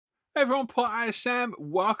Hey everyone, Paul ISM.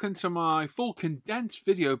 Welcome to my full condensed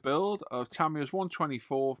video build of Tamiya's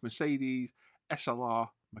 124th Mercedes SLR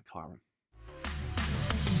Mclaren.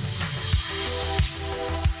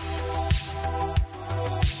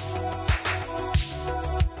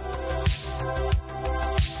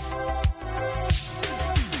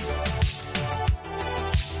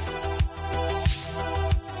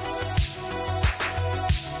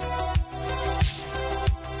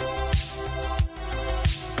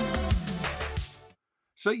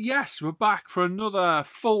 So yes, we're back for another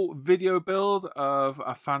full video build of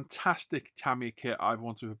a fantastic Tamiya kit I've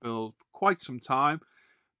wanted to build for quite some time,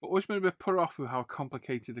 but always been a bit put off with how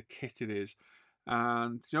complicated a kit it is.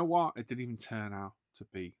 And you know what? It didn't even turn out to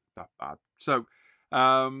be that bad. So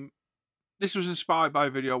this was inspired by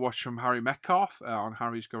a video I watched from Harry Metcalf on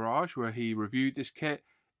Harry's Garage, where he reviewed this kit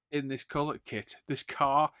in this colour, this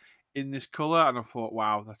car in this colour, and I thought,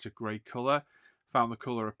 wow, that's a great colour. Found the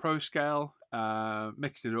colour of Pro Scale,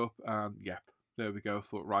 mixed it up, and yep, there we go. I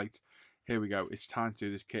thought, right, here we go. It's time to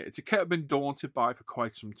do this kit. It's a kit I've been daunted by for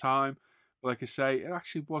quite some time, but like I say, it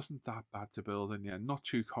actually wasn't that bad to build in the end. Not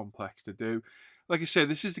too complex to do. Like I said,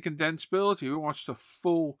 this is the condensed build. If you watched the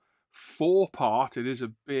full 4-part, it is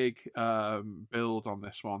a big build on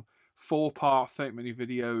this one. 4-part, 30-minute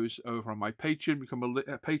videos over on my Patreon. Become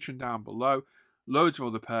a patron down below. Loads of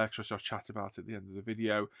other perks, which I'll chat about at the end of the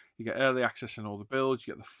video. You get early access in all the builds.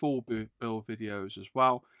 You get the full build videos as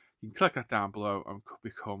well. You can click that down below and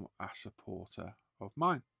become a supporter of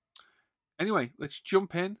mine. Anyway, let's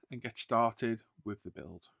jump in and get started with the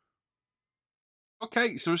build.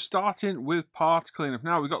 Okay, so we're starting with parts cleanup.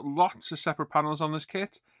 Now, we've got lots of separate panels on this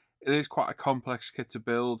kit. It is quite a complex kit to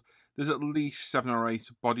build. There's at least 7 or 8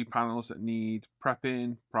 body panels that need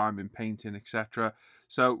prepping, priming, painting, etc.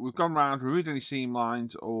 So we've gone around, removed any seam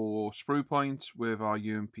lines or sprue points with our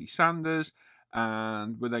UMP sanders,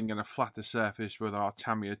 and we're then going to flat the surface with our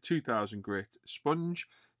Tamiya 2000 grit sponge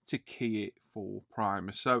to key it for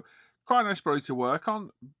primer. So quite a nice body to work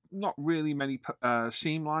on. Not really many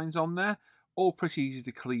seam lines on there. All pretty easy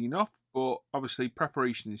to clean up, but obviously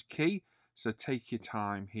preparation is key. So take your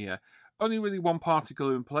time here. Only really one part to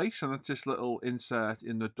glue in place, and that's this little insert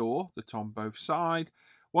in the door that's on both sides.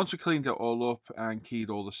 Once we've cleaned it all up and keyed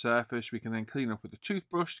all the surface, we can then clean up with a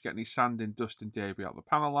toothbrush to get any sand and dust and debris out of the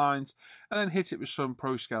panel lines, and then hit it with some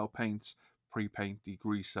Pro Scale paints, pre-paint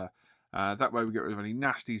degreaser. That way we get rid of any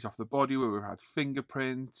nasties off the body where we've had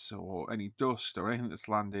fingerprints or any dust or anything that's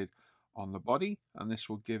landed on the body, and this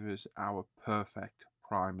will give us our perfect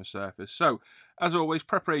primer surface. So, as always,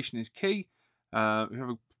 preparation is key. If you have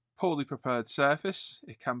a poorly prepared surface,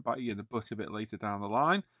 it can bite you in the butt a bit later down the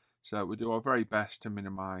line. So we do our very best to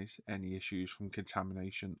minimise any issues from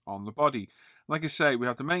contamination on the body. Like I say, we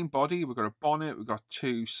have the main body, we've got a bonnet, we've got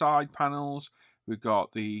 2 side panels, we've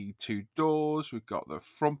got the 2 doors, we've got the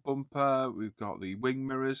front bumper, we've got the wing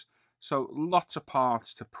mirrors. So lots of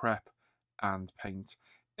parts to prep and paint.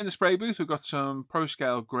 In the spray booth, we've got some Pro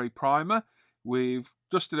Scale grey primer. We've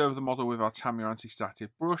dusted over the model with our Tamiya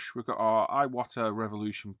anti-static brush. We've got our Iwata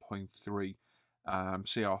Revolution 0.3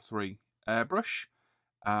 CR3 airbrush.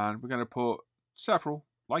 And we're going to put several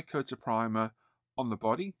light coats of primer on the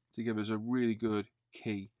body to give us a really good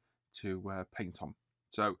key to paint on.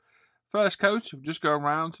 So first coat, we'll just go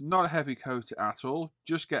around, not a heavy coat at all,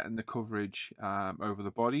 just getting the coverage over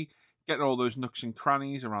the body, getting all those nooks and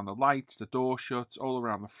crannies around the lights, the door shuts, all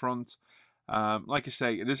around the front. Like I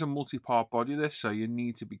say, it is a multi-part body this, so you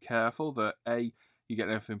need to be careful that A, you get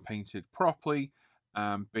everything painted properly,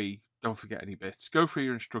 and B, don't forget any bits. Go through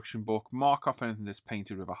your instruction book, mark off anything that's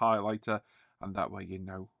painted with a highlighter, and that way you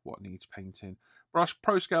know what needs painting.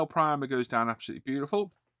 Pro Scale primer goes down absolutely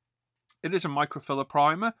beautiful. It is a microfiller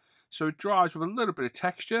primer, so it dries with a little bit of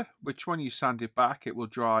texture, which when you sand it back, it will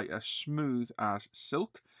dry as smooth as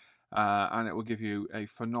silk, and it will give you a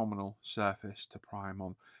phenomenal surface to prime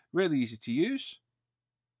on. Really easy to use.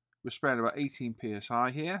 We're spraying about 18 psi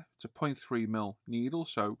here. It's a 0.3mm needle,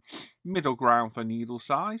 so middle ground for needle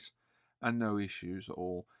size, and no issues at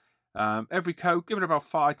all. Every coat, give it about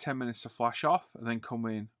 5-10 minutes to flash off, and then come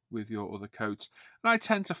in with your other coats. And I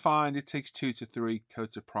tend to find it takes 2 to 3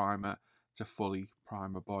 coats of primer to fully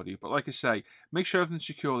prime a body. But like I say, make sure everything's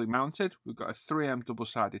securely mounted. We've got a 3M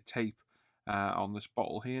double-sided tape on this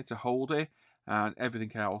bottle here to hold it, and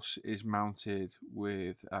everything else is mounted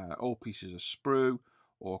with all pieces of sprue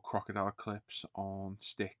or crocodile clips on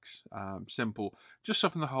sticks. Simple, just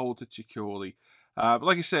something to hold it securely. But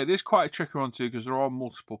like I said, it is quite a tricky one too because there are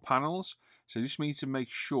multiple panels, so you just need to make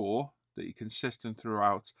sure that you're consistent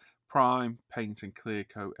throughout. Prime, paint and clear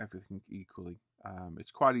coat everything equally.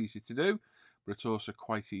 It's quite easy to do, but it's also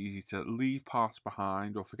quite easy to leave parts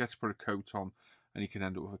behind or forget to put a coat on, and you can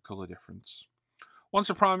end up with a colour difference. Once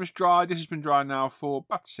the primer is dry, this has been dry now for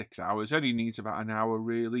about 6 hours, only needs about an hour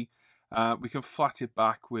really. We can flat it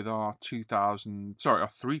back with our 3000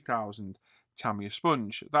 Tamiya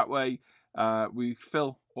sponge. That way we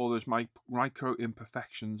fill all those micro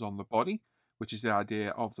imperfections on the body, which is the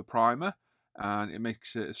idea of the primer, and it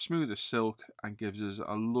makes it as smooth as silk and gives us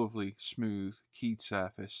a lovely smooth keyed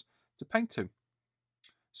surface to paint to.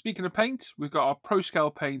 Speaking of paint, we've got our Pro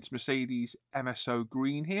Scale Paints Mercedes MSO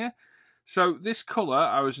green here. So this colour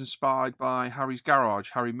I was inspired by Harry's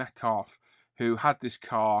garage, Harry Metcalf, who had this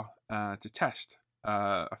car to test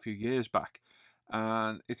a few years back.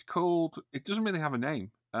 And it's called, it doesn't really have a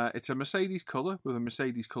name. It's a Mercedes colour with a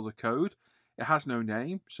Mercedes colour code. It has no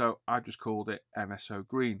name, so I've just called it MSO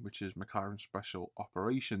Green, which is McLaren Special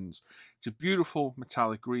Operations. It's a beautiful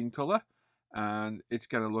metallic green colour, and it's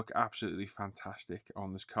going to look absolutely fantastic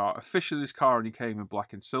on this car. Officially, this car only came in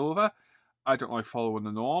black and silver. I don't like following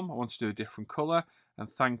the norm. I want to do a different colour, and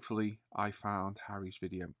thankfully I found Harry's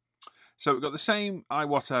video. So we've got the same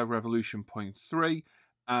Iwata Revolution 0.3.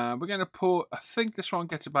 We're going to put, I think this one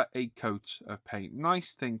gets about 8 coats of paint.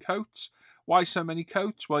 Nice thin coats. Why so many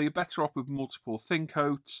coats? Well, you're better off with multiple thin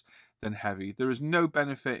coats than heavy. There is no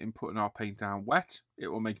benefit in putting our paint down wet. It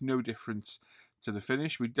will make no difference to the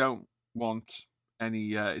finish. We don't want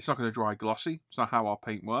any, it's not going to dry glossy. It's not how our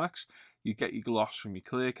paint works. You get your gloss from your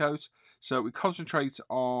clear coat. So we concentrate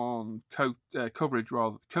on coat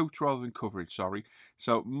rather than coverage, sorry.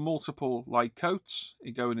 So multiple light coats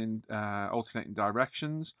going in alternating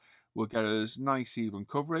directions will get us nice even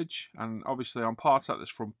coverage. And obviously on parts like this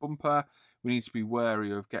front bumper, we need to be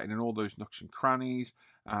wary of getting in all those nooks and crannies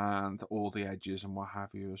and all the edges and what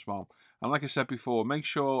have you as well. And like I said before, make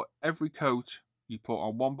sure every coat you put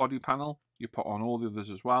on one body panel, you put on all the others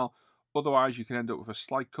as well. Otherwise, you can end up with a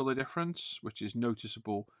slight colour difference, which is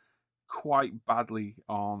noticeable quite badly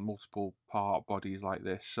on multiple part bodies like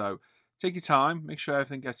this. So take your time, make sure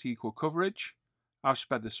everything gets equal coverage. I've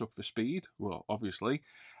sped this up for speed, well, obviously.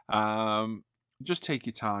 Just take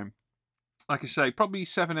your time. Like I say, probably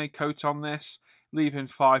 7-8 coats on this, leaving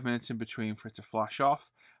 5 minutes in between for it to flash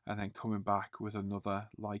off, and then coming back with another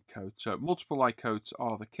light coat. So multiple light coats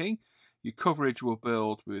are the key. Your coverage will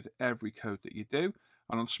build with every coat that you do.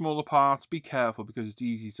 And on smaller parts, be careful because it's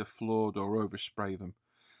easy to flood or overspray them.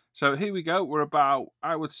 So here we go. We're about,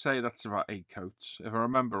 I would say that's about 8 coats. If I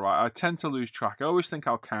remember right, I tend to lose track. I always think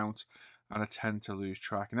I'll count, and I tend to lose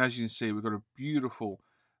track. And as you can see, we've got a beautiful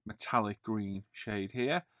metallic green shade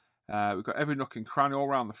here. We've got every nook and cranny all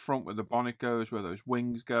around the front where the bonnet goes, where those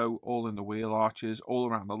wings go, all in the wheel arches, all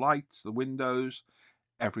around the lights, the windows,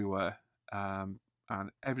 everywhere. And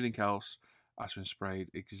everything else has been sprayed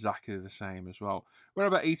exactly the same as well. We're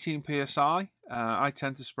about 18 psi. I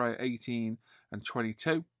tend to spray 18 and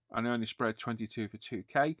 22. I only sprayed 22 for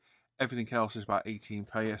 2K. Everything else is about 18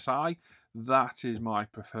 psi. That is my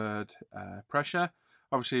preferred pressure.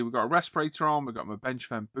 Obviously, we've got a respirator on. We've got my bench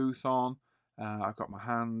vent booth on. I've got my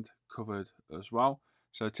hand covered as well.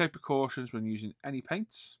 So take precautions when using any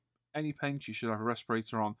paints. Any paint, you should have a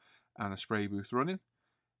respirator on and a spray booth running.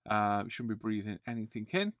 You shouldn't be breathing anything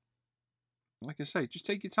in. Like I say, just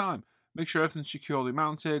take your time. Make sure everything's securely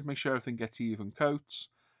mounted. Make sure everything gets even coats.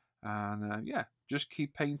 And yeah, just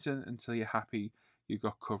keep painting until you're happy you've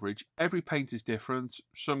got coverage. Every paint is different.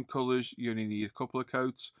 Some colours you only need a couple of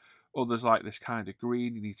coats. Others, like this kind of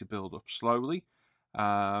green, you need to build up slowly.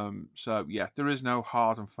 So yeah, there is no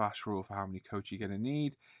hard and fast rule for how many coats you're going to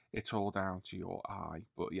need. It's all down to your eye.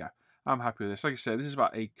 But yeah, I'm happy with this. Like I said, this is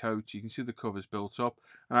about 8 coats. You can see the covers built up.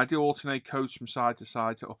 And I do alternate coats from side to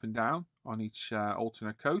side to up and down on each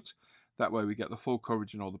alternate coat. That way we get the full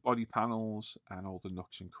coverage in all the body panels and all the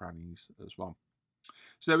nooks and crannies as well.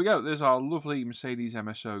 So there we go. There's our lovely Mercedes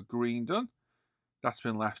MSO green done. That's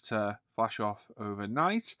been left to flash off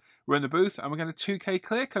overnight. We're in the booth and we're going to 2K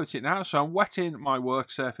clear coat it now. So I'm wetting my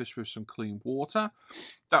work surface with some clean water.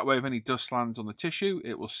 That way if any dust lands on the tissue,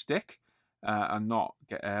 it will stick and not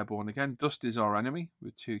get airborne again. Dust is our enemy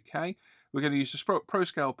with 2K. We're going to use the Pro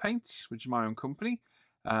Scale Paints, which is my own company,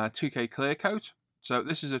 2K clear coat. So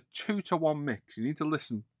this is a 2-to-1 mix. You need to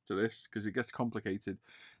listen to this because it gets complicated.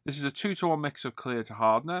 This is a 2-to-1 mix of clear to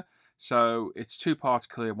hardener. So it's 2 parts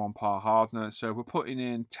clear, 1 part hardener. So we're putting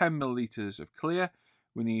in 10 milliliters of clear.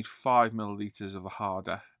 We need 5 milliliters of the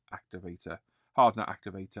hardener activator.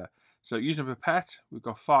 So using a pipette, we've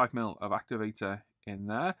got 5 ml of activator in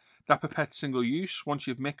there. That pipette's single use. Once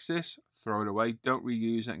you've mixed this, throw it away. Don't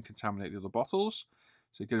reuse it and contaminate the other bottles.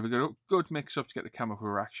 So give it a good mix up to get the chemical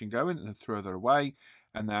reaction going and then throw that away.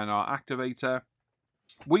 And then our activator,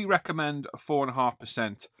 We recommend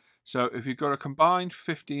 4.5%. So if you've got a combined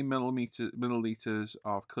 15 milliliters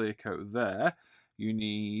of clear coat there, you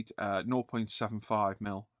need 0.75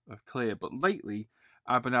 mil of clear. But lately,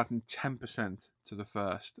 I've been adding 10% to the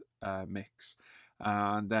first mix,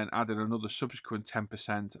 and then added another subsequent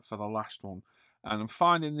 10% for the last one. And I'm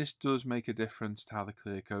finding this does make a difference to how the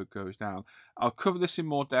clear coat goes down. I'll cover this in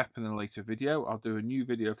more depth in a later video. I'll do a new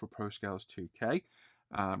video for ProScales 2K,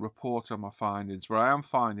 report on my findings, where I am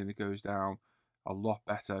finding it goes down a lot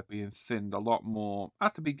better, being thinned a lot more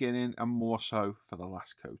at the beginning and more so for the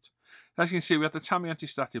last coat. As you can see, we have the Tamiya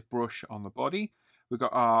anti-static brush on the body. We've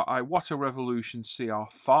got our Iwata Revolution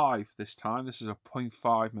CR5 this time. This is a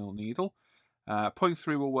 0.5 mil needle.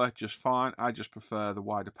 0.3 will work just fine. I just prefer the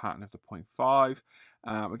wider pattern of the 0.5.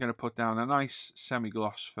 We're going to put down a nice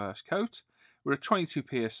semi-gloss first coat. We're at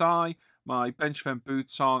 22 psi. My bench vent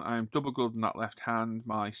boots on. I am double gloved in that left hand.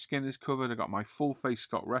 My skin is covered. I've got my full face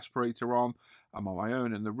Scott respirator on. I'm on my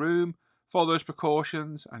own in the room. Follow those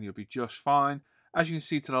precautions and you'll be just fine. As you can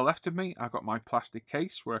see to the left of me, I've got my plastic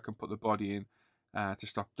case where I can put the body in to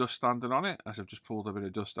stop dust standing on it, as I've just pulled a bit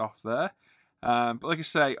of dust off there. But like I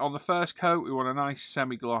say, on the first coat, we want a nice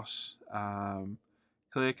semi-gloss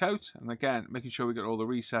clear coat. And again, making sure we get all the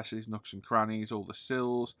recesses, nooks and crannies, all the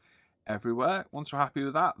sills, everywhere. Once we're happy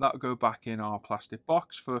with that, that'll go back in our plastic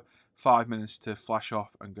box for 5 minutes to flash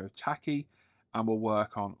off and go tacky. And we'll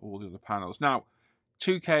work on all the other panels. Now,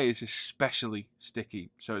 2K is especially sticky,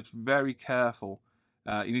 so it's very careful.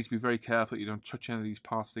 You need to be very careful you don't touch any of these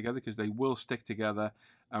parts together, because they will stick together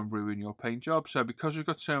and ruin your paint job. So because we've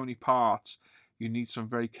got so many parts, you need some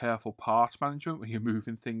very careful parts management when you're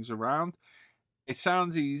moving things around. It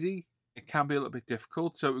sounds easy. It can be a little bit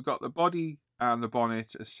difficult. So we've got the body and the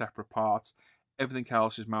bonnet as separate parts. Everything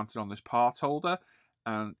else is mounted on this part holder.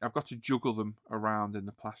 And I've got to juggle them around in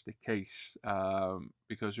the plastic case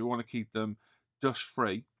because we want to keep them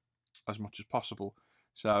dust-free as much as possible.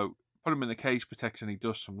 So put them in the case, protects any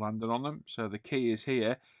dust from landing on them. So the key is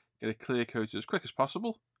here, get a clear coat as quick as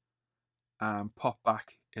possible and pop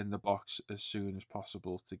back in the box as soon as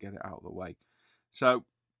possible to get it out of the way. So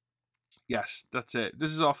yes, that's it.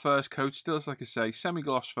 This is our first coat still. It's like I say,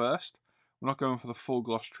 semi-gloss first. We're not going for the full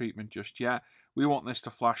gloss treatment just yet. We want this to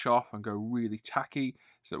flash off and go really tacky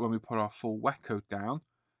so that when we put our full wet coat down,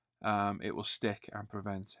 it will stick and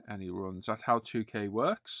prevent any runs. That's how 2K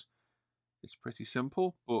works. It's pretty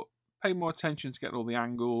simple, but pay more attention to getting all the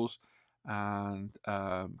angles and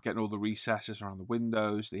getting all the recesses around the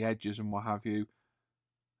windows, the edges and what have you,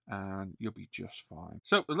 and you'll be just fine.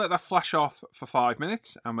 So we'll let that flash off for 5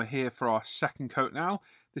 minutes, and we're here for our second coat now.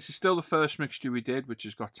 This is still the first mixture we did, which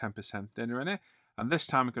has got 10% thinner in it. And this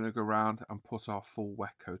time we're going to go around and put our full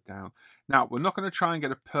wet coat down. Now, we're not going to try and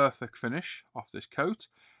get a perfect finish off this coat.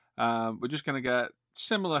 We're just going to get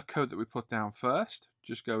similar coat that we put down first,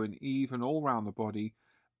 just going even all around the body,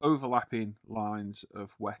 overlapping lines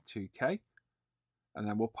of wet 2K. And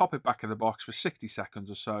then we'll pop it back in the box for 60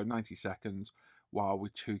 seconds or so, 90 seconds, while we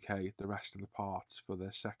 2K the rest of the parts for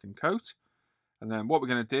the second coat. And then what we're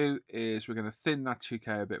going to do is we're going to thin that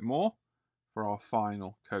 2K a bit more for our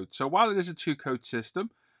final coat. So while it is a 2-coat system,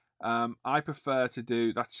 I prefer to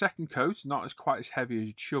do that second coat, not as quite as heavy as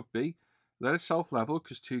it should be. Let it self-level,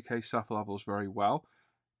 because 2K self-levels very well.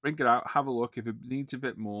 Bring it out, have a look. If it needs a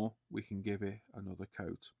bit more, we can give it another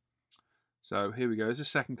coat. So here we go. There's a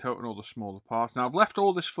second coat on all the smaller parts. Now I've left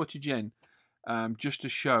all this footage in just to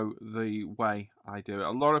show the way I do it.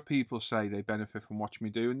 A lot of people say they benefit from watching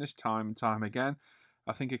me doing this time and time again.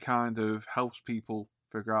 I think it kind of helps people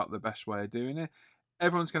figure out the best way of doing it.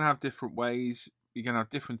 Everyone's going to have different ways. You're going to have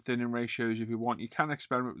different thinning ratios if you want. You can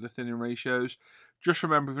experiment with the thinning ratios. Just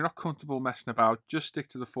remember, if you're not comfortable messing about, just stick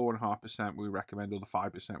to the 4.5% we recommend, or the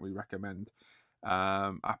 5% we recommend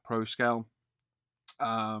at ProScale.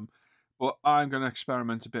 But I'm going to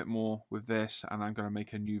experiment a bit more with this, and I'm going to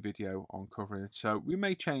make a new video on covering it. So we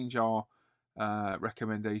may change our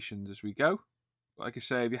recommendations as we go. Like I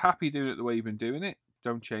say, if you're happy doing it the way you've been doing it,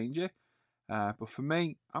 don't change it. But for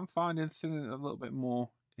me, I'm finding thinning it a little bit more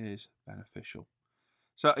is beneficial.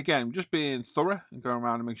 So again, just being thorough and going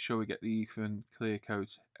around and making sure we get the even clear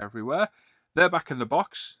coat everywhere. They're back in the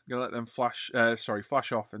box. I'm going to let them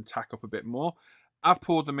flash off and tack up a bit more. I've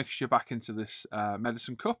poured the mixture back into this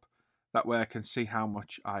medicine cup. That way I can see how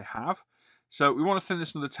much I have. So we want to thin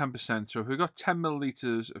this another 10%. So if we've got 10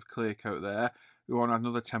 milliliters of clear coat there, we want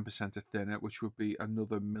another 10% of thinner, which would be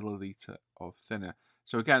another milliliter of thinner.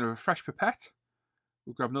 So again, with a fresh pipette,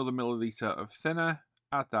 we'll grab another milliliter of thinner,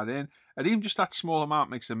 add that in. And even just that small amount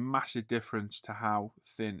makes a massive difference to how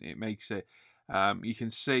thin it makes it. You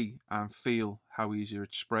can see and feel how easier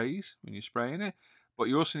it sprays when you're spraying it. But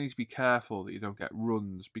you also need to be careful that you don't get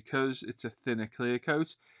runs. Because it's a thinner clear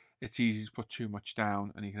coat, it's easy to put too much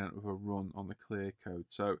down and you can end up with a run on the clear coat.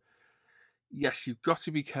 So yes, you've got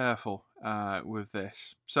to be careful with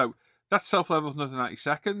this. So that self-level is another 90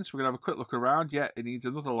 seconds. We're going to have a quick look around. Yeah, it needs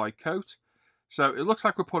another light coat. So it looks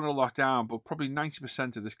like we're putting a lot down, but probably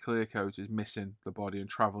 90% of this clear coat is missing the body and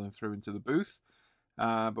traveling through into the booth.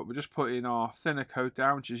 But we're just putting our thinner coat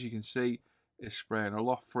down, which as you can see is spraying a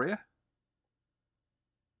lot freer.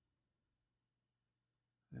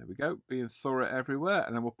 There we go, being thorough everywhere.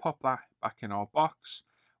 And then we'll pop that back in our box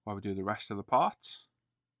while we do the rest of the parts.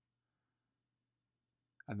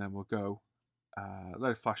 And then we'll go,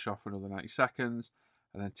 let it flash off for another 90 seconds.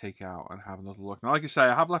 And then take it out and have another look. Now, like I say,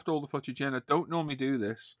 I have left all the footage in. I don't normally do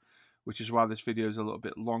this, which is why this video is a little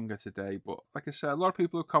bit longer today. But like I said, a lot of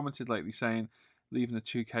people have commented lately saying leaving the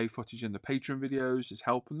 2K footage in the Patreon videos is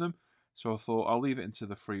helping them. So I thought I'll leave it into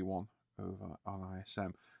the free one over on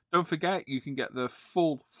ISM. Don't forget, you can get the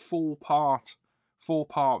full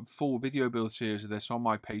video build series of this on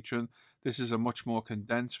my Patreon. This is a much more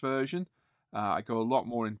condensed version. I go a lot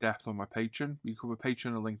more in depth on my Patreon. You can put a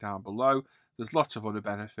Patreon link down below. There's lots of other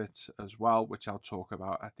benefits as well, which I'll talk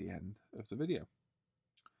about at the end of the video.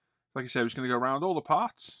 Like I said, I'm just going to go around all the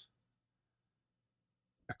parts.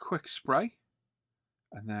 A quick spray.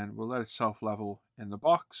 And then we'll let it self-level in the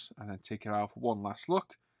box. And then take it out for one last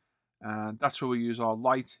look. And that's where we use our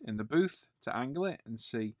light in the booth to angle it and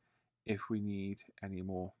see if we need any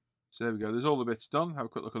more. So there we go. There's all the bits done. Have a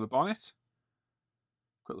quick look at the bonnet.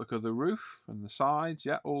 Quick look at the roof and the sides.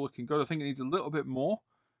 Yeah, all looking good. I think it needs a little bit more.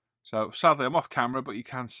 So sadly I'm off camera, but you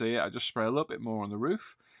can see it. I just spray a little bit more on the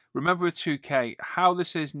roof. Remember with 2K, how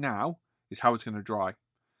this is now is how it's going to dry.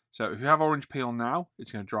 So if you have orange peel now,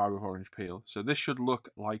 it's going to dry with orange peel. So this should look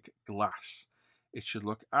like glass. It should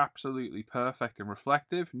look absolutely perfect and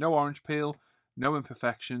reflective. No orange peel, no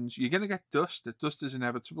imperfections. You're going to get dust. The dust is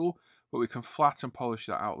inevitable, but we can flat and polish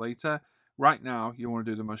that out later. Right now, you want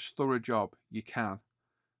to do the most thorough job you can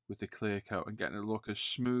with the clear coat and getting it look as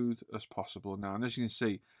smooth as possible now. And as you can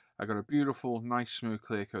see, I got a beautiful, nice, smooth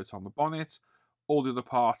clear coat on the bonnet. All the other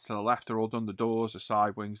parts to the left are all done. The doors, the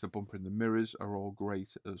side wings, the bumper and the mirrors are all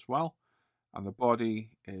great as well. And the body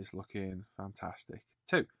is looking fantastic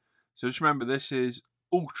too. So just remember, this is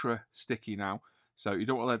ultra sticky now. So you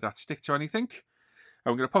don't want to let that stick to anything.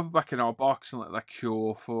 And we're going to pop it back in our box and let that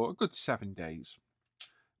cure for a good 7 days.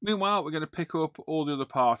 Meanwhile, we're going to pick up all the other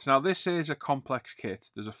parts. Now, this is a complex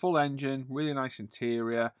kit. There's a full engine, really nice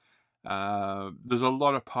interior. There's a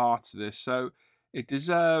lot of parts to this, so it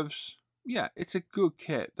deserves, yeah, it's a good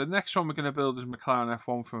kit. The next one we're going to build is McLaren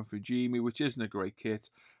F1 from Fujimi, which isn't a great kit.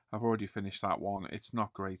 I've already finished that one. It's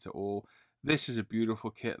not great at all. This is a beautiful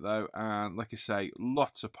kit though, and like I say,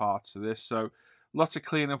 lots of parts to this. So lots of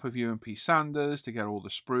cleanup with UMP sanders to get all the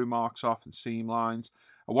sprue marks off and seam lines.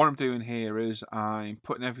 And what I'm doing here is I'm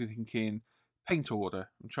putting everything in paint order.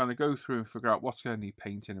 I'm trying to go through and figure out what's going to need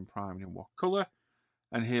painting and priming in what colour.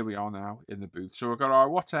 And here we are now in the booth. So we've got our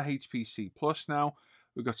Water HPC Plus now.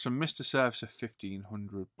 We've got some Mr. Surfacer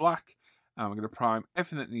 1500 black. And we're going to prime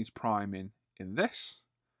everything that needs priming in this.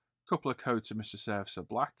 A couple of coats of Mr. Surfacer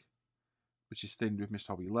black, which is thinned with Mr.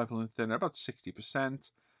 Hobby Level and Thinner, about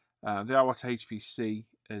 60%. The Water HPC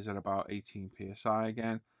is at about 18 psi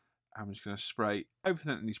again. I'm just going to spray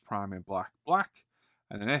everything that needs priming black,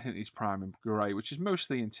 and then anything that needs priming grey, which is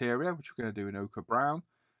mostly interior, which we're going to do in ochre brown.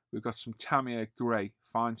 We've got some Tamiya grey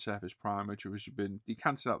fine surface primer, which has been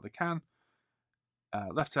decanted out of the can,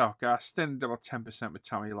 left out gas, thinned about 10% with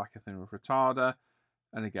Tamiya lacquer thinner with retarder,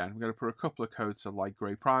 and again, we're going to put a couple of coats of light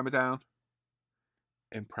grey primer down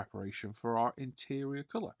in preparation for our interior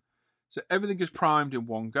colour. So everything is primed in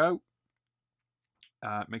one go.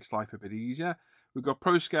 Makes life a bit easier. We've got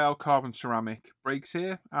Pro Scale carbon ceramic brakes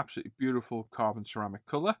here. Absolutely beautiful carbon ceramic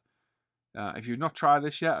colour. If you've not tried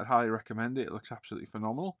this yet, I'd highly recommend it. It looks absolutely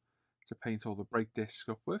phenomenal to paint all the brake discs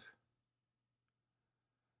up with.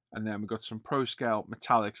 And then we've got some Pro Scale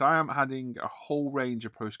metallics. I am adding a whole range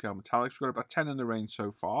of Pro Scale metallics. We've got about 10 in the range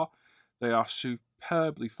so far. They are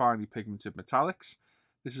superbly finely pigmented metallics.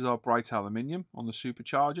 This is our bright aluminium on the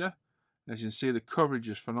supercharger. As you can see, the coverage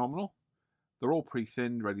is phenomenal. They're all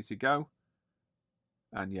pre-thinned, ready to go.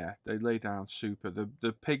 And yeah, they lay down super.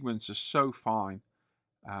 The pigments are so fine.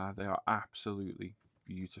 They are absolutely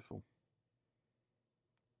beautiful.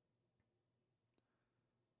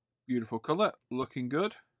 Beautiful colour, looking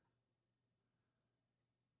good.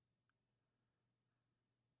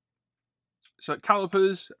 So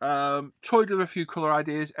calipers, toyed with a few colour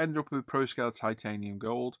ideas, ended up with Pro Scale Titanium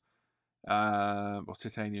Gold, or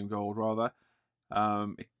Titanium Gold rather.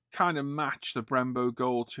 It kind of match the Brembo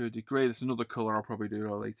Gold to a degree. There's another colour I'll probably do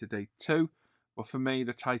at a later date too. But for me,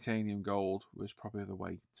 the titanium gold was probably the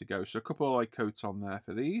way to go. So a couple of light coats on there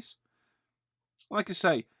for these. Like I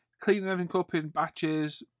say, cleaning everything up in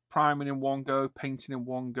batches, priming in one go, painting in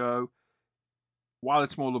one go. While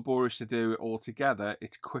it's more laborious to do it all together,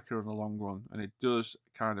 it's quicker in the long run. And it does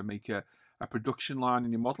kind of make a production line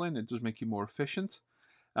in your modelling. It does make you more efficient.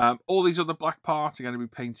 All these other black parts are going to be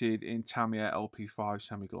painted in Tamiya LP5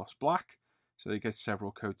 semi-gloss black. So they get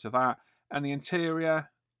several coats of that. And the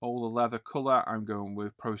interior, all the leather colour, I'm going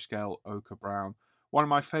with Pro Scale Ochre Brown. One of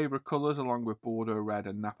my favourite colours, along with Bordeaux Red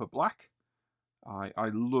and Napa Black. I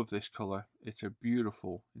love this colour. It's a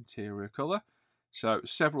beautiful interior colour. So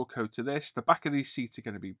several coats of this. The back of these seats are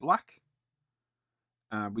going to be black.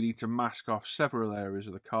 We need to mask off several areas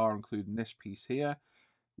of the car, including this piece here,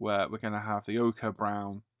 where we're going to have the ochre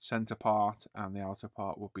brown centre part and the outer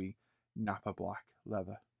part will be Napa Black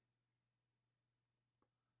leather.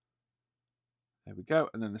 There we go.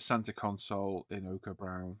 And then the centre console in ochre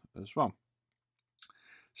brown as well.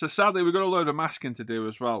 So sadly, we've got a load of masking to do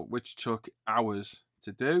as well, which took hours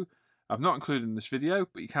to do. I've not included in this video,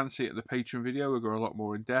 but you can see it in the Patreon video. We'll go a lot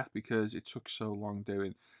more in depth because it took so long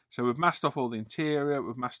doing. So we've masked off all the interior,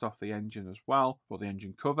 we've masked off the engine as well, or the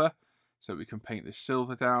engine cover, so we can paint this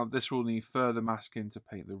silver down. This will need further masking to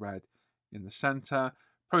paint the red in the centre.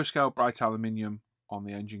 Pro Scale Bright Aluminium on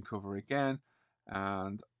the engine cover again.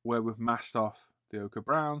 And where we've masked off the ochre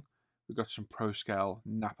brown, we've got some Pro Scale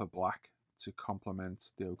Napa Black to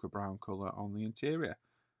complement the ochre brown colour on the interior.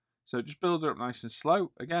 So just build it up nice and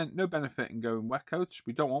slow. Again, no benefit in going wet coats.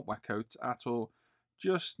 We don't want wet coats at all.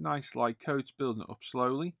 Just nice light coats, building it up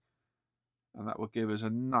slowly. And that will give us a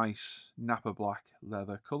nice Napa Black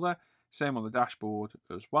leather colour. Same on the dashboard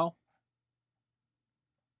as well.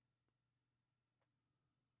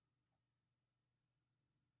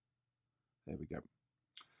 There we go.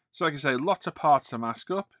 So like I say, lots of parts to mask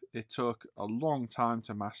up. It took a long time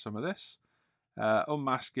to mask some of this.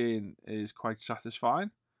 Unmasking is quite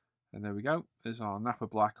satisfying. And there we go. There's our Napa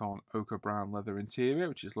Black on ochre brown leather interior,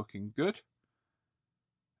 which is looking good.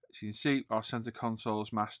 As you can see, our centre console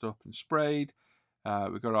is masked up and sprayed.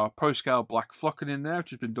 We've got our Pro Scale Black flocking in there,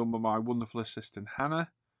 which has been done by my wonderful assistant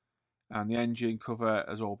Hannah. And the engine cover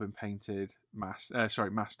has all been painted,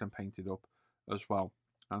 masked and painted up as well.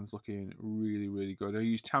 And it's looking really, really good. I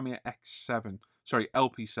used Tamiya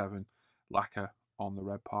LP7 lacquer on the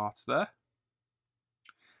red parts there.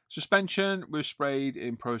 Suspension, we've sprayed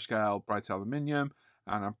in Pro Scale Bright Aluminium,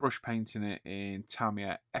 and I'm brush painting it in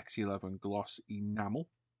Tamiya X11 Gloss Enamel.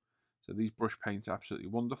 So these brush paints are absolutely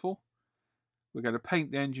wonderful. We're going to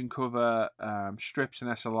paint the engine cover strips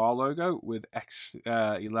and SLR logo with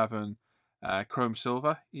X11 Chrome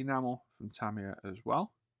Silver Enamel from Tamiya as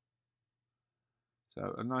well.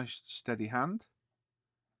 So a nice steady hand.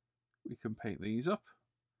 We can paint these up.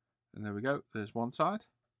 And there we go, there's one side.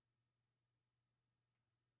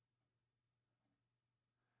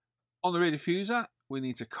 On the rear diffuser, we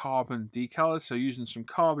need to carbon decal it. So using some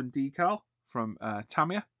carbon decal from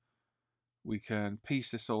Tamiya, we can piece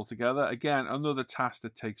this all together. Again, another task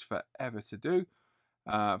that takes forever to do.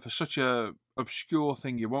 For such a obscure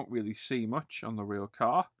thing, you won't really see much on the real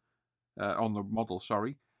car, on the model,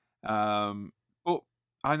 sorry. But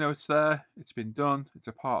I know it's there, it's been done, it's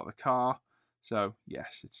a part of the car. So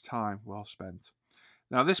yes, it's time well spent.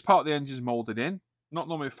 Now this part of the engine is moulded in. Not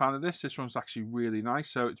normally a fan of this. This one's actually really nice.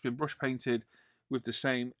 So it's been brush painted with the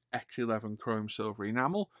same X11 Chrome Silver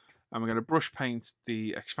Enamel. And we're going to brush paint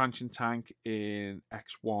the expansion tank in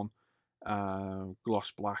X1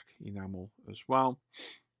 Gloss Black Enamel as well.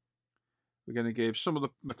 We're going to give some of the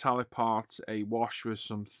metallic parts a wash with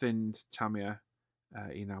some thinned Tamiya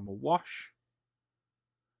enamel wash.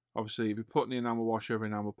 Obviously, if you put the enamel wash over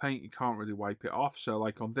enamel paint, you can't really wipe it off. So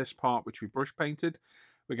like on this part, which we brush painted,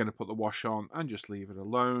 we're going to put the wash on and just leave it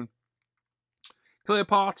alone. Clear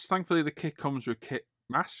parts. Thankfully, the kit comes with kit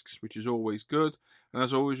masks, which is always good. And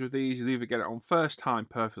as always with these, you'll either get it on first time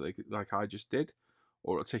perfectly, like I just did,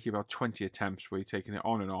 or it'll take you about 20 attempts where you're taking it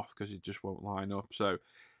on and off because it just won't line up. So,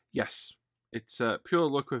 yes, it's pure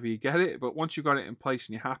luck whether you get it. But once you've got it in place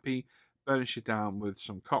and you're happy, burnish it down with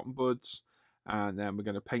some cotton buds. And then we're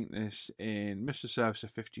going to paint this in Mr. Servicer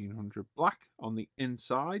 1500 black on the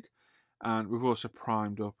inside. And we've also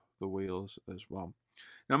primed up the wheels as well.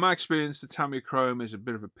 Now, in my experience, the Tamiya chrome is a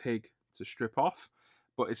bit of a pig to strip off,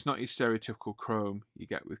 but it's not your stereotypical chrome you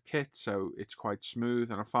get with kit, so it's quite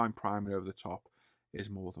smooth, and a fine primer over the top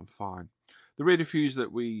is more than fine. The rear diffuser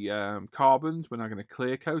that we carboned, we're now going to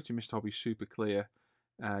clear coat in Mr. Hobby's Super Clear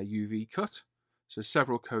UV cut. So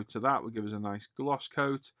several coats of that will give us a nice gloss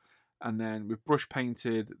coat. And then we've brush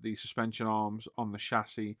painted the suspension arms on the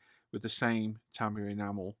chassis with the same Tamiya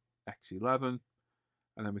enamel X11.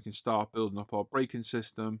 And then we can start building up our braking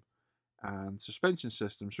system and suspension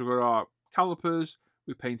system. So we've got our calipers,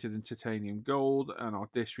 we painted in titanium gold, and our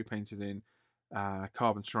disc we painted in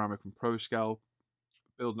carbon ceramic and pro scale,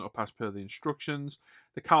 building it up as per the instructions.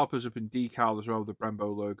 The calipers have been decaled as well with the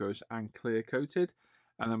Brembo logos and clear coated.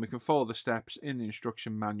 And then we can follow the steps in the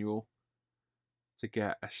instruction manual to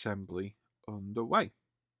get assembly underway.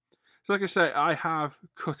 So like I say, I have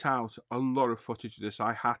cut out a lot of footage of this.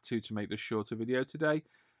 I had to make this shorter video today.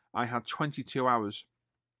 I had 22 hours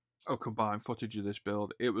of combined footage of this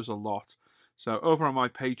build. It was a lot. So over on my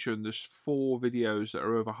Patreon, there's 4 videos that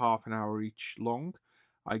are over half an hour each long.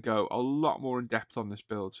 I go a lot more in depth on this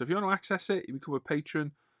build. So if you want to access it, you become a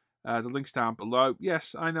patron. The link's down below.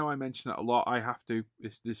 Yes, I know I mention it a lot. I have to.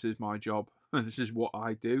 This is my job. This is what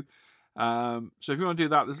I do. So if you want to do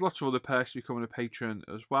that, there's lots of other perks to becoming a patron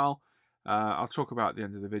as well. I'll talk about at the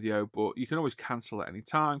end of the video, but you can always cancel at any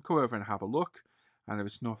time. Come over and have a look, and if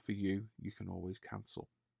it's not for you, you can always cancel.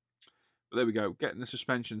 But there we go, getting the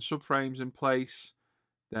suspension subframes in place,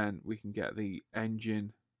 then we can get the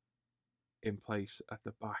engine in place at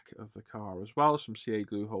the back of the car as well. Some CA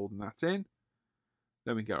glue holding that in.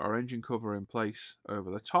 Then we get our engine cover in place over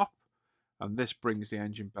the top, and this brings the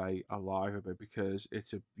engine bay alive a bit because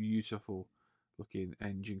it's a beautiful looking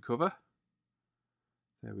engine cover.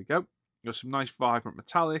 There we go. Got some nice vibrant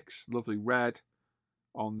metallics, lovely red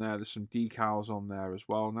on there. There's some decals on there as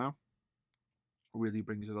well now. Really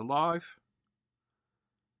brings it alive.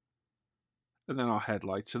 And then our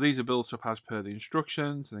headlights. So these are built up as per the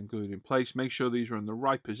instructions and then glued in place. Make sure these are in the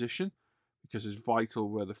right position because it's vital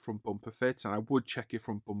where the front bumper fits. And I would check your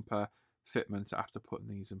front bumper fitment after putting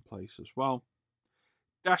these in place as well.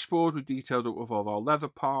 Dashboard, we detailed up with all our leather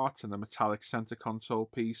parts and the metallic center console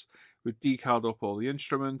piece. We've decaled up all the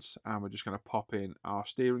instruments and we're just going to pop in our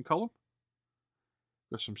steering column.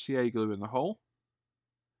 Got some CA glue in the hole.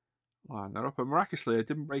 Line that up, and miraculously I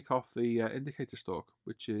didn't break off the indicator stalk,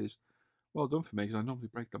 which is well done for me because I normally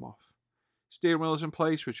break them off. Steering wheel is in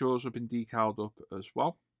place, which also have been decaled up as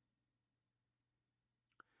well.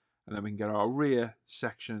 And then we can get our rear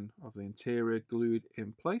section of the interior glued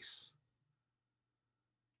in place.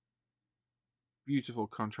 Beautiful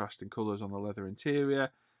contrasting colours on the leather interior.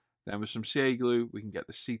 Then with some CA glue, we can get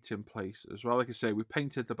the seats in place as well. Like I say, we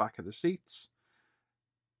painted the back of the seats.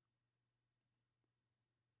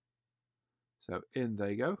 So in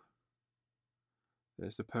they go.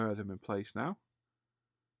 There's the pair of them in place now.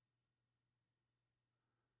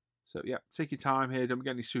 So yeah, take your time here. Don't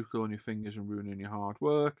get any super glue on your fingers and ruining your hard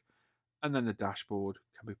work. And then the dashboard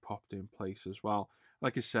can be popped in place as well.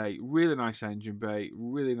 Like I say, really nice engine bay,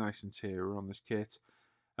 really nice interior on this kit.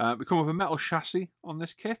 We come with a metal chassis on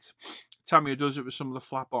this kit. Tamiya does it with some of the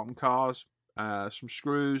flat bottom cars, some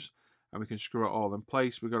screws, and we can screw it all in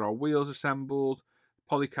place. We've got our wheels assembled,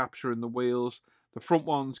 poly capture in the wheels. The front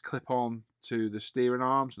ones clip on to the steering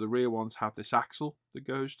arms, the rear ones have this axle that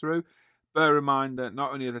goes through. Bear in mind that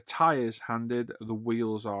not only are the tyres handed, the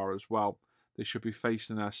wheels are as well. They should be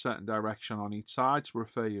facing a certain direction on each side, so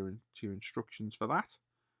refer you to your instructions for that.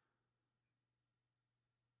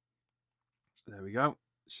 So there we go.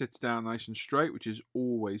 Sits down nice and straight, which is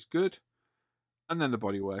always good. And then the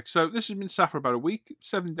bodywork. So this has been sat for about a week.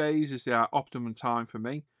 7 days is the optimum time for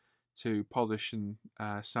me to polish and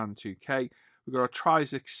sand 2K. We've got our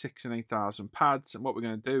Trizix 6 and 8000 pads, and what we're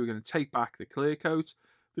going to do, we're going to take back the clear coat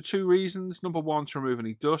for 2 reasons. Number one, to remove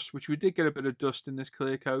any dust, which we did get a bit of dust in this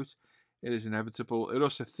clear coat. It is inevitable. It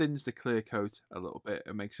also thins the clear coat a little bit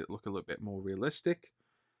and makes it look a little bit more realistic.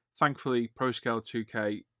 Thankfully, ProScale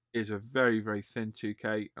 2K is a very, very thin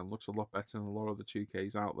 2K and looks a lot better than a lot of the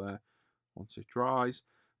 2Ks out there once it dries.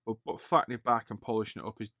 But flattening it back and polishing it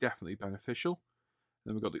up is definitely beneficial.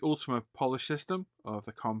 Then we've got the ultimate polish system of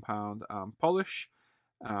the compound and polish.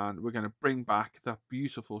 And we're going to bring back that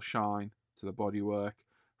beautiful shine to the bodywork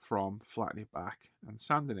from flattening it back and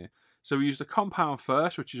sanding it. So we use the compound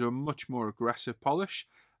first, which is a much more aggressive polish,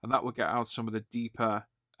 and that will get out some of the deeper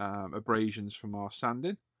abrasions from our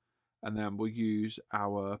sanding. And then we'll use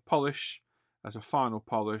our polish as a final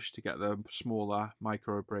polish to get the smaller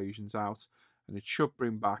micro abrasions out, and it should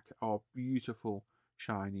bring back our beautiful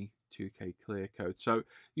shiny 2K clear coat. So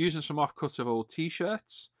using some offcuts of old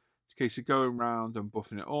t-shirts, it's a case of going around and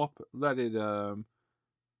buffing it up, let it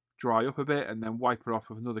dry up a bit, and then wipe it off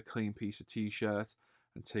with another clean piece of t-shirt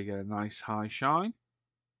until you get a nice high shine.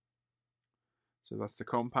 So that's the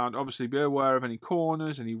compound. Obviously be aware of any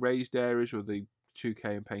corners, any raised areas where the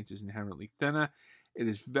 2K and paint is inherently thinner. It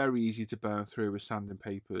is very easy to burn through with sanding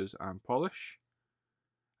papers and polish.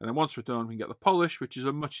 And then once we're done, we can get the polish, which is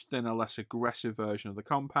a much thinner, less aggressive version of the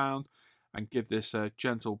compound, and give this a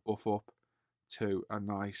gentle buff up to a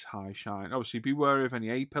nice high shine. Obviously, be wary of any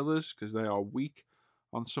A-pillars because they are weak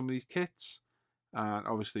on some of these kits. And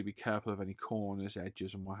obviously be careful of any corners,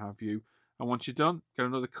 edges, and what have you. And once you're done, get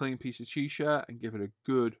another clean piece of t-shirt and give it a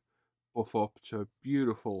good buff up to a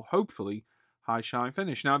beautiful, hopefully, high shine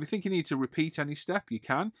finish. Now, if you think you need to repeat any step, you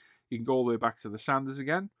can. You can go all the way back to the sanders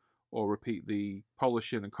again, or repeat the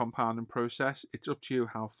polishing and compounding process. It's up to you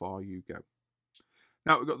how far you go.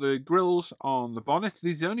 Now, we've got the grills on the bonnet.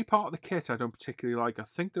 These are the only part of the kit I don't particularly like. I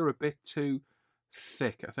think they're a bit too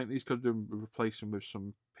thick. I think these could have been replaced with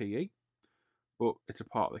some PE. But it's a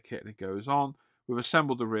part of the kit and it goes on. We've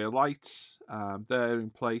assembled the rear lights. They're in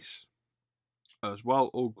place as well,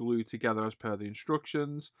 all glued together as per the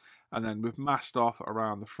instructions. And then we've masked off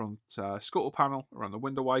around the front scuttle panel, around the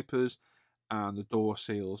window wipers, and the door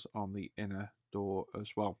seals on the inner door as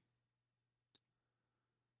well.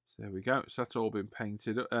 So there we go. So that's all been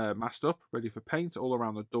painted, masked up, ready for paint, all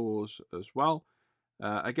around the doors as well.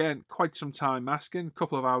 Again, quite some time masking, a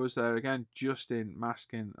couple of hours there again, just in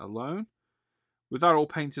masking alone. With that all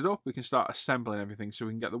painted up, we can start assembling everything. So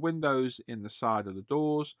we can get the windows in the side of the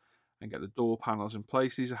doors and get the door panels in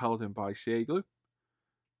place. These are held in by CA glue.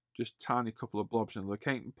 Just tiny couple of blobs and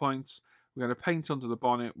locating points. We're going to paint under the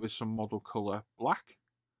bonnet with some model colour black.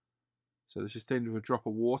 So this is thinned with a drop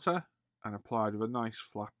of water and applied with a nice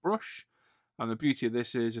flat brush. And the beauty of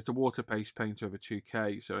this is it's a water-based paint over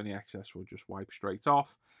 2K, so any excess will just wipe straight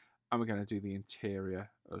off. And we're going to do the interior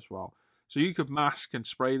as well. So you could mask and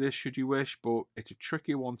spray this should you wish, but it's a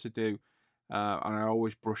tricky one to do. And I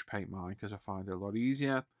always brush paint mine because I find it a lot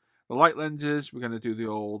easier. The light lenses, we're going to do the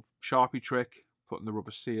old Sharpie trick, putting the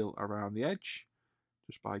rubber seal around the edge,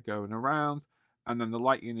 just by going around. And then the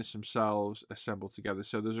light units themselves assembled together.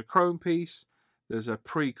 So there's a chrome piece, there's a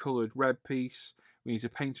pre-coloured red piece. We need to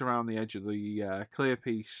paint around the edge of the clear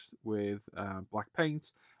piece with black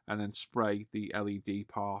paint, and then spray the LED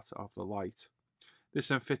part of the light. This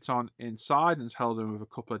then fits on inside and is held in with a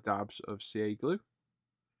couple of dabs of CA glue.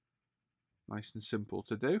 Nice and simple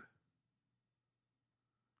to do.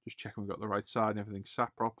 Just checking we've got the right side and everything's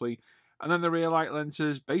sat properly. And then the rear light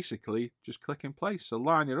lenses basically just click in place. So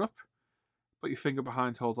line it up, put your finger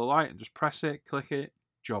behind to hold the light and just press it, click it,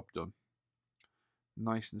 job done.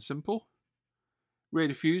 Nice and simple. Rear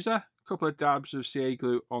diffuser, a couple of dabs of CA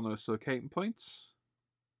glue on those locating points.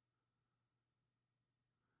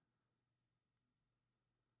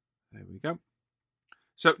 There we go.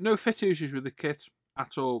 So no fit issues with the kit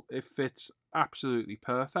at all. It fits absolutely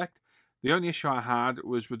perfect. The only issue I had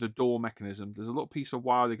was with the door mechanism. There's a little piece of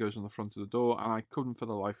wire that goes on the front of the door and I couldn't for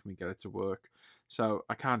the life of me get it to work. So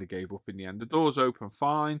I kind of gave up in the end. The doors open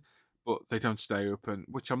fine, but they don't stay open,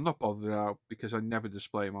 which I'm not bothered about because I never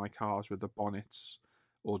display my cars with the bonnets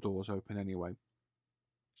or doors open anyway.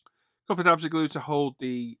 A couple of dabs of glue to hold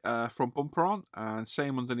the front bumper on, and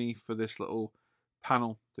same underneath for this little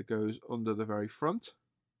panel that goes under the very front.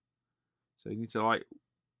 So you need to like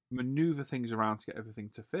maneuver things around to get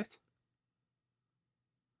everything to fit.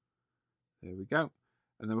 There we go.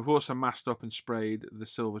 And then we've also masked up and sprayed the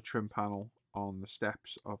silver trim panel on the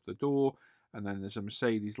steps of the door. And then there's a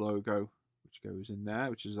Mercedes logo which goes in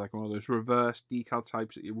there, which is like one of those reverse decal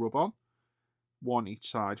types that you rub on. One each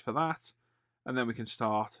side for that. And then we can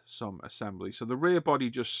start some assembly. So the rear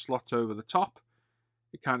body just slots over the top.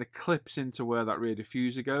 It kind of clips into where that rear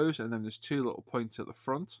diffuser goes, and then there's two little points at the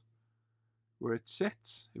front where it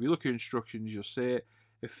sits. If you look at your instructions, you'll see it.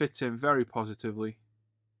 It fits in very positively.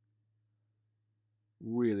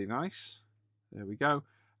 Really nice. There we go.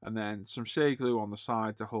 And then some CA glue on the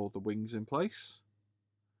side to hold the wings in place.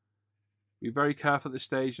 Be very careful at this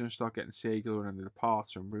stage and start getting CA glue on any of the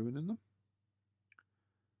parts and ruining them.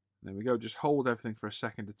 There we go. Just hold everything for a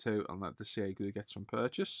second or two and let the CA glue get some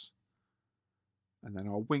purchase. And then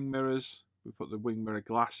our wing mirrors, we put the wing mirror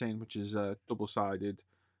glass in, which is a double-sided,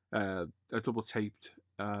 a double-taped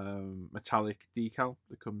metallic decal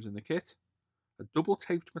that comes in the kit. A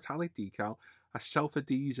double-taped metallic decal, a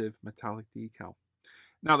self-adhesive metallic decal.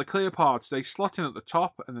 Now the clear parts, they slot in at the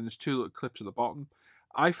top, and then there's two little clips at the bottom.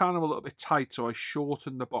 I found them a little bit tight, so I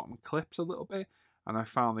shortened the bottom clips a little bit, and I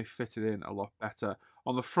found they fitted in a lot better.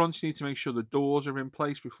 On the front, you need to make sure the doors are in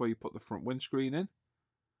place before you put the front windscreen in.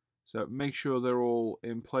 So make sure they're all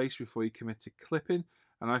in place before you commit to clipping.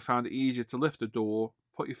 And I found it easier to lift the door,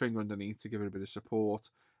 put your finger underneath to give it a bit of support,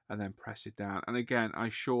 and then press it down. And again, I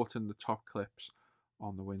shortened the top clips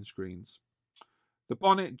on the windscreens. The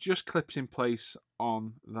bonnet just clips in place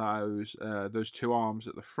on those two arms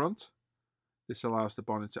at the front. This allows the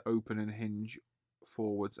bonnet to open and hinge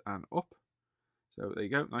forwards and up. So there you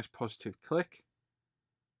go, nice positive click.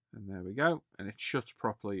 And there we go. And it shuts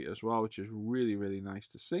properly as well, which is really, really nice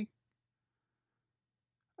to see.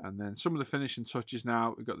 And then some of the finishing touches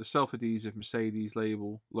now. We've got the self-adhesive Mercedes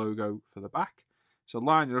label logo for the back. So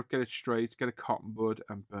line it up, get it straight, get a cotton bud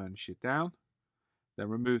and burnish it down. Then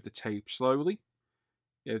remove the tape slowly.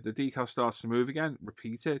 If the decal starts to move again,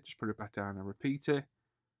 repeat it. Just put it back down and repeat it.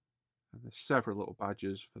 And there's several little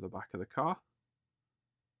badges for the back of the car.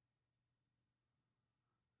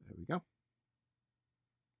 There we go.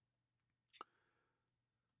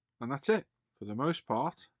 And that's it. For the most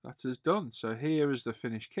part, that is done. So here is the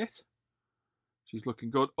finished kit. She's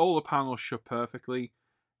looking good. All the panels shut perfectly.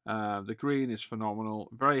 The green is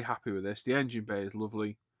phenomenal. Very happy with this. The engine bay is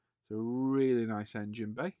lovely. It's a really nice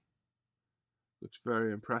engine bay. Looks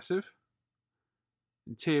very impressive.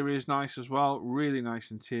 Interior is nice as well. Really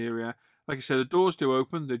nice interior. Like I said, the doors do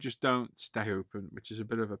open. They just don't stay open, which is a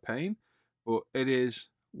bit of a pain. But it is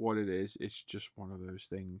what it is. It's just one of those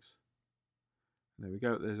things. There we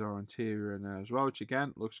go, there's our interior in there as well, which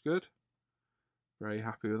again looks good. Very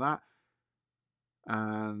happy with that.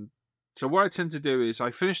 And so what I tend to do is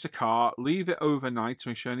I finish the car, leave it overnight to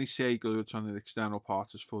make sure any CA glue that's on the external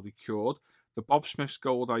part is fully cured. The Bob Smith's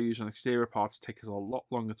Gold I use on exterior parts takes a lot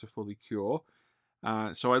longer to fully cure.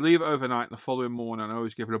 So I leave it overnight, and the following morning I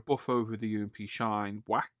always give it a buff over with the UMP Shine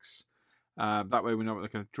wax. That way we know we're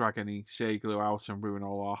not going to drag any CA glue out and ruin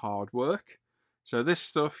all our hard work. So this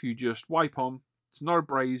stuff you just wipe on. It's not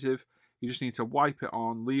abrasive. You just need to wipe it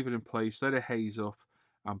on, leave it in place, let it haze up,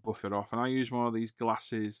 and buff it off. And I use one of these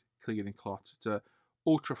glasses cleaning cloths. It's a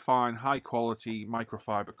ultra fine, high quality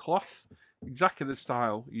microfiber cloth, exactly the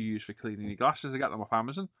style you use for cleaning your glasses. I get them off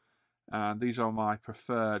Amazon, and these are my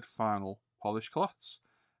preferred final polish cloths.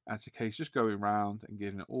 And it's a case just going around and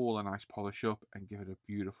giving it all a nice polish up and give it a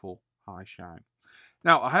beautiful high shine.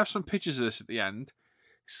 Now I have some pictures of this at the end.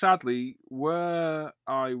 Sadly, where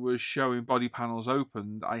I was showing body panels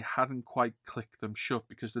opened, I hadn't quite clicked them shut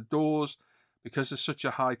because the doors, because it's such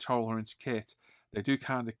a high tolerance kit, they do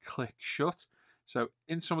kind of click shut. So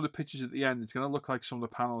in some of the pictures at the end, it's going to look like some of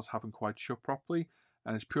the panels haven't quite shut properly.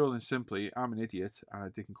 And it's purely and simply, I'm an idiot and I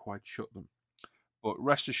didn't quite shut them. But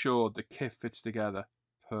rest assured, the kit fits together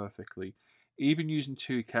perfectly. Even using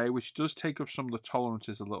 2K, which does take up some of the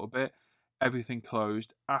tolerances a little bit, everything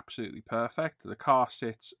closed, absolutely perfect. The car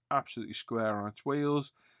sits absolutely square on its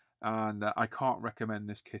wheels, and I can't recommend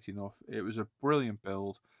this kit enough. It was a brilliant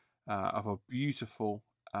build of a beautiful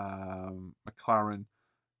McLaren.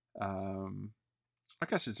 I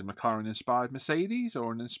guess it's a McLaren-inspired Mercedes,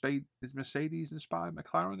 or an Mercedes-inspired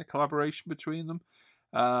McLaren, a collaboration between them.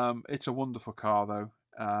 It's a wonderful car, though,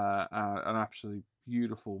 an absolutely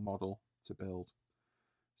beautiful model to build.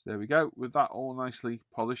 So there we go, with that all nicely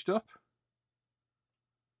polished up.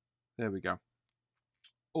 There we go.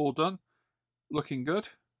 All done. Looking good.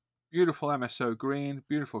 Beautiful MSO green.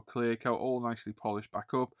 Beautiful clear coat. All nicely polished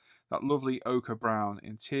back up. That lovely ochre brown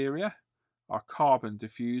interior. Our carbon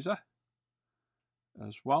diffuser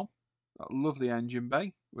as well. That lovely engine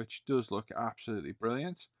bay, which does look absolutely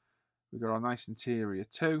brilliant. We've got our nice interior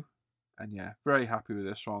too. And yeah, very happy with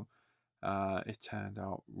this one. It turned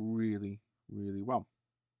out really, really well.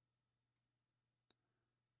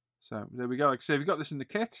 So there we go. Like I say, if you've got this in the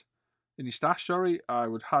kit, in your stash, sorry, I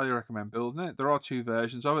would highly recommend building it. There are two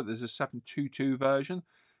versions of it. There's a 722 version,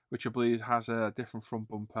 which I believe has a different front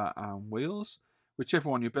bumper and wheels. Whichever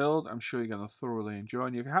one you build, I'm sure you're going to thoroughly enjoy.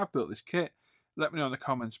 And if you have built this kit, let me know in the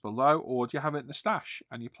comments below, or do you have it in the stash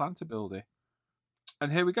and you plan to build it?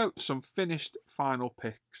 And here we go, some finished final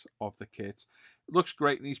pics of the kit. It looks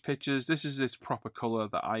great in these pictures. This is its proper colour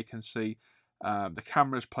that I can see. The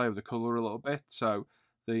cameras play with the colour a little bit, so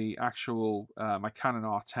the actual my Canon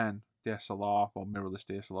R10 DSLR, or mirrorless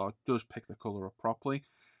DSLR, does pick the colour up properly.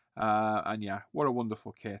 And yeah, what a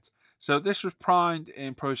wonderful kit. So this was primed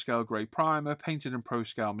in ProScale Grey Primer, painted in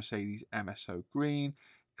ProScale Mercedes MSO Green,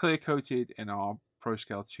 clear coated in our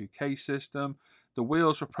ProScale 2K system. The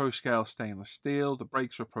wheels were ProScale stainless steel, the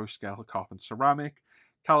brakes were ProScale carbon ceramic,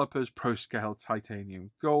 calipers ProScale titanium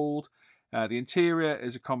gold. The interior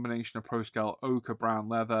is a combination of ProScale ochre brown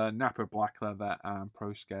leather, Napa black leather, and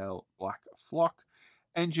ProScale black flock.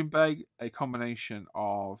 Engine bay, a combination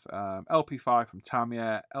of LP5 from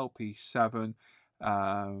Tamiya, LP7,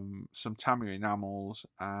 some Tamiya enamels,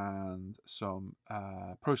 and some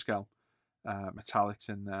ProScale metallics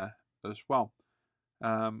in there as well.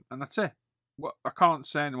 And that's it. Well, I can't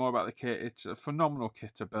say any more about the kit. It's a phenomenal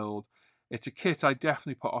kit to build. It's a kit I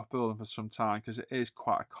definitely put off building for some time because it is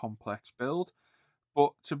quite a complex build.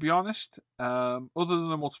 But to be honest, other than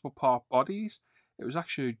the multiple part bodies, it was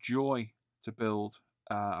actually a joy to build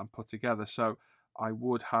and put together. So I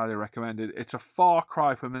would highly recommend it. It's a far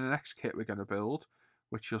cry from the next kit we're going to build,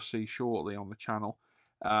 which you'll see shortly on the channel,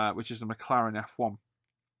 which is the McLaren F1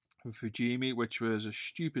 from Fujimi, which was a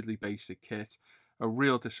stupidly basic kit, a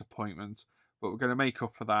real disappointment. But we're going to make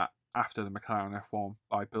up for that after the McLaren F1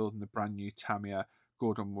 by building the brand new Tamiya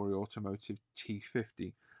Gordon Murray Automotive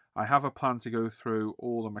T50. I have a plan to go through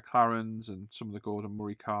all the McLarens and some of the Gordon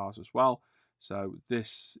Murray cars as well. So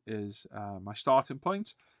this is my starting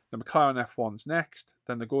point. The McLaren F1's next,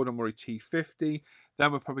 then the Gordon Murray T50.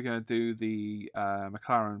 Then we're probably going to do the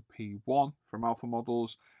McLaren P1 from Alpha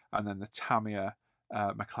Models, and then the Tamiya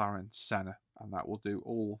McLaren Senna. And that will do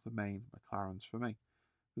all the main McLarens for me.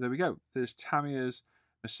 But there we go. There's Tamiya's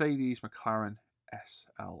Mercedes McLaren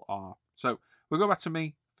SLR. So we'll go back to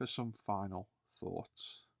me for some final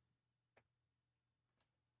thoughts.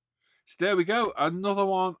 So there we go, another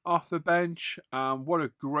one off the bench. What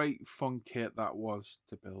a great fun kit that was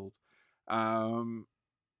to build.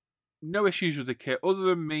 No issues with the kit other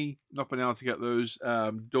than me not being able to get those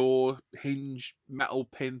door hinge metal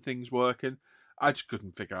pin things working. I just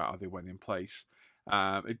couldn't figure out how they went in place.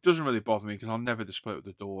 It doesn't really bother me because I'll never display it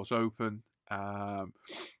with the doors open.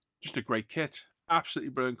 Just a great kit,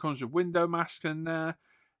 absolutely brilliant. Comes with window masks in there,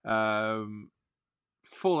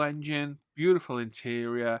 full engine, beautiful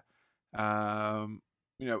interior. You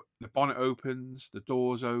know, the bonnet opens, the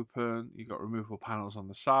doors open, you've got removable panels on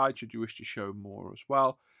the side should you wish to show more as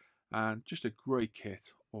well, and just a great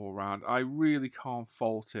kit all around. I really can't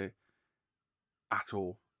fault it at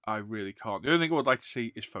all. I really can't. The only thing I would like to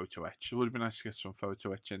see is photo etch. It would have been nice to get some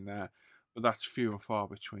photo etch in there, but that's few and far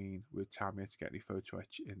between with Tamiya to get any photo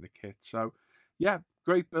etch in the kit. So yeah,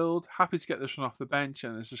 great build, happy to get this one off the bench,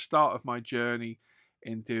 and it's the start of my journey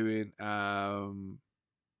in doing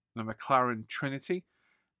the McLaren Trinity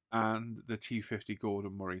and the T50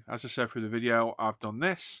 Gordon Murray. As I said through the video, I've done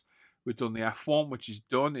this. We've done the F1, which is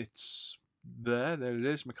done. It's there. There it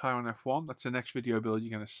is, McLaren F1. That's the next video build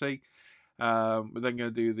you're going to see. We're then going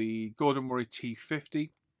to do the Gordon Murray T50.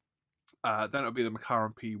 Then it'll be the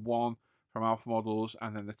McLaren P1 from Alpha Models,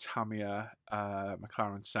 and then the Tamiya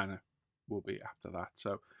McLaren Senna will be after that.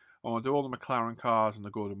 So I want to do all the McLaren cars and the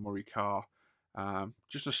Gordon Murray car.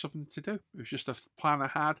 Just as something to do. It was just a plan I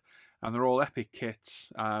had, and they're all epic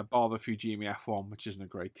kits, bar the Fujimi F1, which isn't a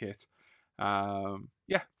great kit.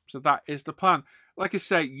 Yeah, so that is the plan. Like I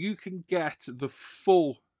say, you can get the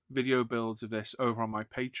full video builds of this over on my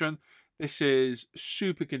Patreon. This is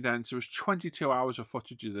super condensed. There was 22 hours of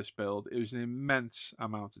footage of this build. It was an immense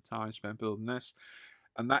amount of time spent building this,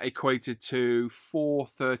 and that equated to 4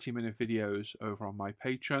 30-minute videos over on my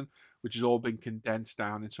Patreon, which has all been condensed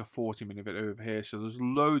down into a 40-minute video over here. So there's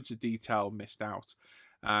loads of detail missed out.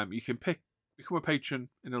 You can become a patron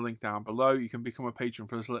in the link down below. You can become a patron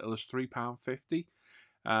for as little as £3.50.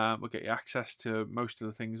 We'll get you access to most of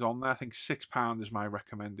the things on there. I think £6 is my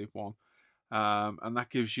recommended one. And that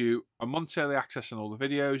gives you a month's early access on all the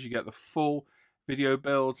videos. You get the full video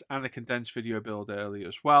builds and a condensed video build early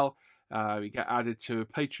as well. You get added to a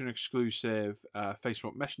Patreon exclusive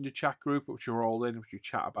Facebook Messenger chat group, which you're all in, which you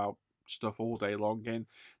chat about stuff all day long in.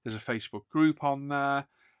 There's a Facebook group on there.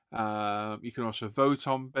 You can also vote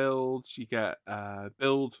on builds. You get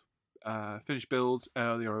finished builds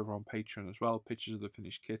earlier over on Patreon as well, pictures of the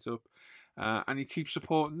finished kit up. And you keep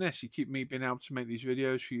supporting this. You keep me being able to make these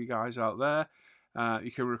videos for you guys out there.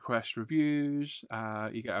 You can request reviews.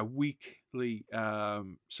 You get a weekly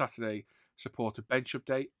Saturday supporter bench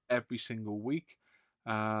update every single week.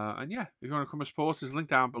 And yeah, if you want to come and support, there's a link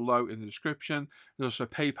down below in the description. There's also a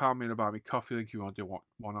PayPal me and a Buy Me Coffee link if you want to do a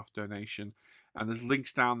one-off donation. And there's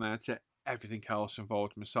links down there to everything else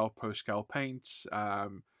involved with myself, Pro Scale Paints,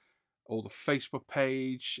 all the Facebook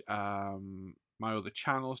page, my other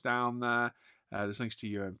channels down there. There's links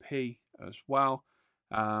to UMP as well.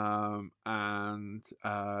 And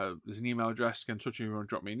there's an email address. Get in touch with me if you want to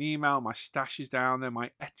drop me an email. My stash is down there. My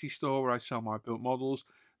Etsy store where I sell my built models.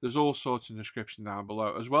 There's all sorts in the description down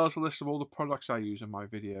below, as well as a list of all the products I use in my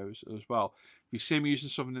videos as well. If you see me using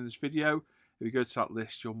something in this video, if you go to that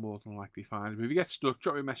list, you'll more than likely find it. But if you get stuck,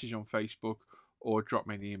 drop me a message on Facebook or drop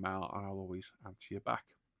me an email and I'll always answer you back.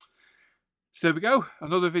 So there we go,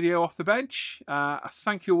 another video off the bench. I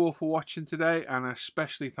thank you all for watching today, and I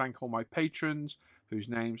especially thank all my patrons whose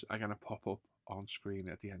names are going to pop up on screen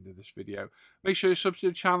at the end of this video. Make sure you subscribe to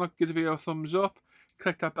the channel, give the video a thumbs up,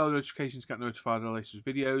 click that bell notification to get notified of the latest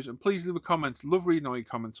videos, and please leave a comment. Love reading all your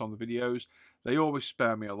comments on the videos. They always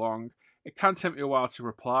spur me along. It can take me a while to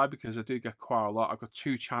reply because I do get quite a lot. I've got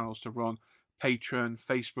 2 channels to run, Patreon,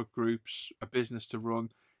 Facebook groups, a business to run,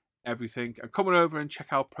 everything. And coming over and check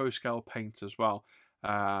out Pro Scale Paint as well.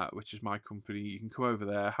 which is my company. You can come over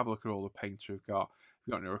there, have a look at all the paints we've got. If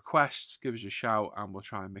you've got any requests, give us a shout and we'll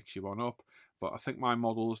try and mix you one up. But I think my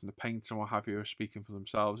models and the paints and what have you are speaking for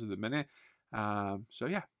themselves at the minute. So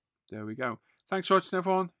yeah, there we go. Thanks for watching,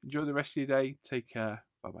 everyone. Enjoy the rest of your day. Take care.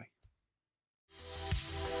 Bye-bye.